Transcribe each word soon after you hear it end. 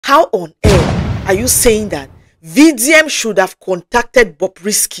How on earth are you saying that VDM should have contacted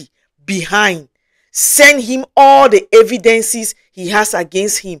Bobrisky behind, send him all the evidences he has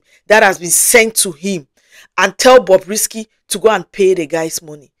against him that has been sent to him, and tell Bobrisky to go and pay the guy's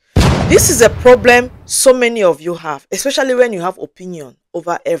money? This is a problem so many of you have, especially when you have opinion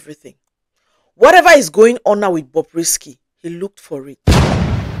over everything. Whatever is going on now with Bobrisky, he looked for it.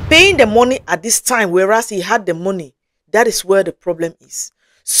 Paying the money at this time, whereas he had the money, that is where the problem is.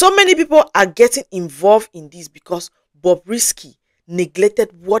 So many people are getting involved in this because Bobrisky neglected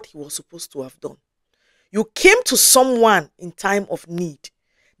what he was supposed to have done. You came to someone in time of need.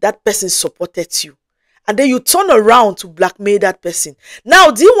 That person supported you. And then you turn around to blackmail that person. Now,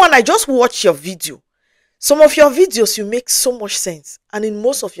 DeOne, I just watched your video. Some of your videos, you make so much sense. And in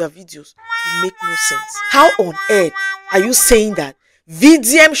most of your videos, you make no sense. How on earth are you saying that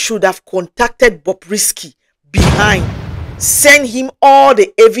VDM should have contacted Bobrisky behind, send him all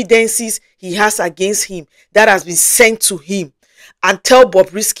the evidences he has against him that has been sent to him, and tell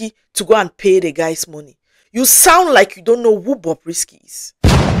Bobrisky to go and pay the guy's money? You sound like you don't know who Bobrisky is.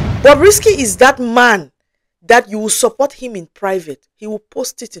 Bobrisky is that man that you will support him in private. He will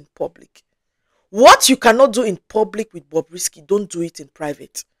post it in public. What you cannot do in public with Bobrisky, don't do it in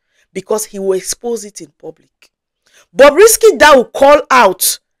private, because he will expose it in public. Bobrisky that will call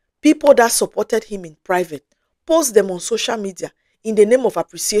out people that supported him in private, post them on social media in the name of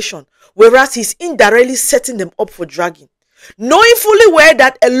appreciation, whereas he's indirectly setting them up for dragging, knowing fully well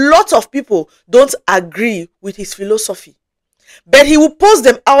that a lot of people don't agree with his philosophy. But he will post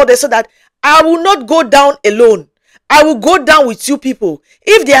them out there so that I will not go down alone. I will go down with you people.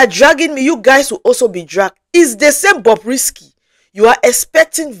 If they are dragging me, you guys will also be dragged. It's the same Bobrisky. You are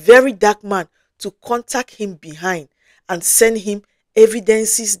expecting Verydarkman to contact him behind and send him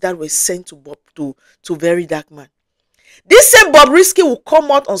evidences that were sent to Verydarkman. This same Bobrisky will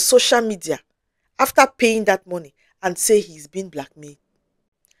come out on social media after paying that money and say he's been blackmailed.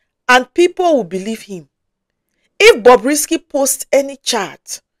 And people will believe him. If Bobrisky posts any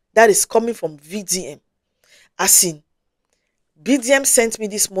chart that is coming from VDM, as in, VDM sent me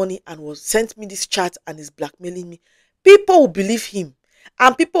this money and sent me this chart and is blackmailing me, people will believe him.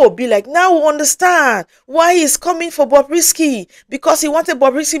 And people will be like, now we understand why he's coming for Bobrisky, because he wanted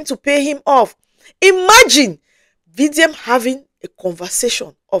Bobrisky to pay him off. Imagine VDM having a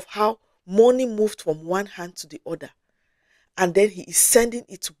conversation of how money moved from one hand to the other, and then he is sending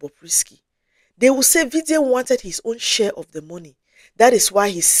it to Bobrisky. They will say VDM wanted his own share of the money. That is why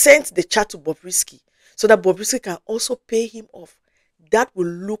he sent the chat to Bobrisky, so that Bobrisky can also pay him off. That will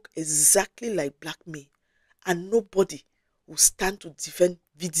look exactly like blackmail, and nobody will stand to defend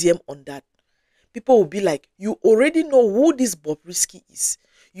VDM on that. People will be like, you already know who this Bobrisky is.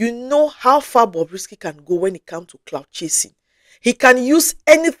 You know how far Bobrisky can go when it comes to cloud chasing. He can use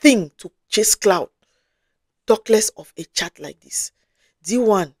anything to chase cloud. Talk less of a chat like this.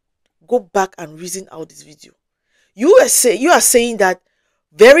 DeOne, go back and reason out this video. You are saying that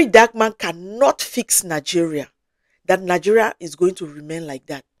Verydarkman cannot fix Nigeria, that Nigeria is going to remain like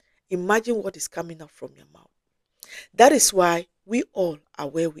that. Imagine what is coming out from your mouth. That is why we all are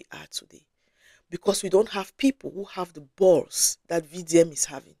where we are today, because we don't have people who have the balls that VDM is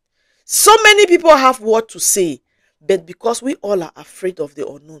having. So many people have what to say, but because we all are afraid of the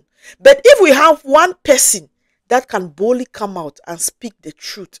unknown. But if we have one person that can boldly come out and speak the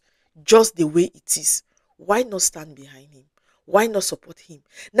truth just the way it is, why not stand behind him? Why not support him?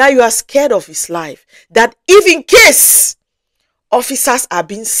 Now you are scared of his life, that if in case officers are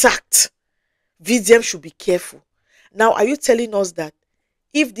being sacked, VDM should be careful. Now, are you telling us that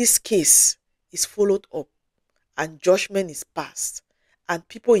if this case is followed up and judgment is passed and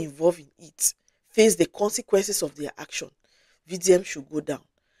people involved in it face the consequences of their action, VDM should go down?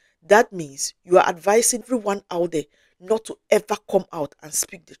 That means you are advising everyone out there not to ever come out and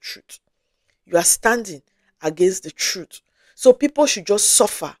speak the truth. You are standing against the truth. So people should just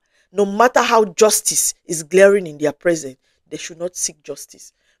suffer. No matter how justice is glaring in their presence, they should not seek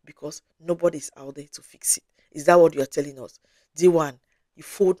justice, because nobody is out there to fix it. Is that what you are telling us? DeOne, you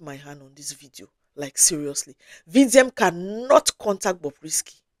fold my hand on this video. Like, seriously. VDM cannot contact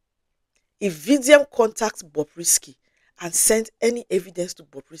Bobrisky. If VDM contacts Bobrisky and sends any evidence to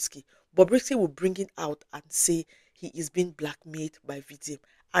Bobrisky, Bobrisky will bring it out and say he is being blackmailed by VDM.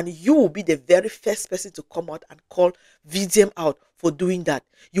 And you will be the very first person to come out and call VDM out for doing that.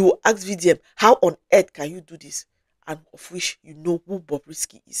 You will ask VDM, how on earth can you do this? And of which you know who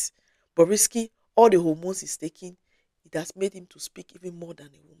Bobrisky is. Bobrisky, all the hormones he's taking, it has made him to speak even more than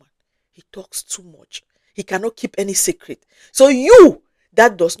a woman. He talks too much. He cannot keep any secret. So you,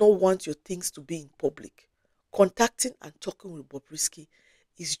 that does not want your things to be in public, contacting and talking with Bobrisky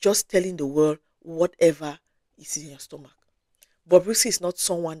is just telling the world whatever is in your stomach. Bobrisky is not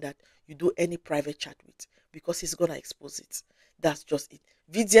someone that you do any private chat with because he's gonna expose it. That's just it.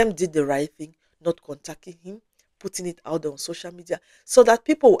 VDM did the right thing, not contacting him, putting it out there on social media so that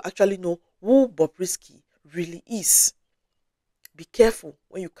people will actually know who Bobrisky really is. Be careful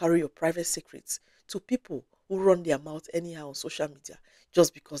when you carry your private secrets to people who run their mouth anyhow on social media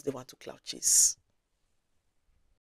just because they want to clout chase.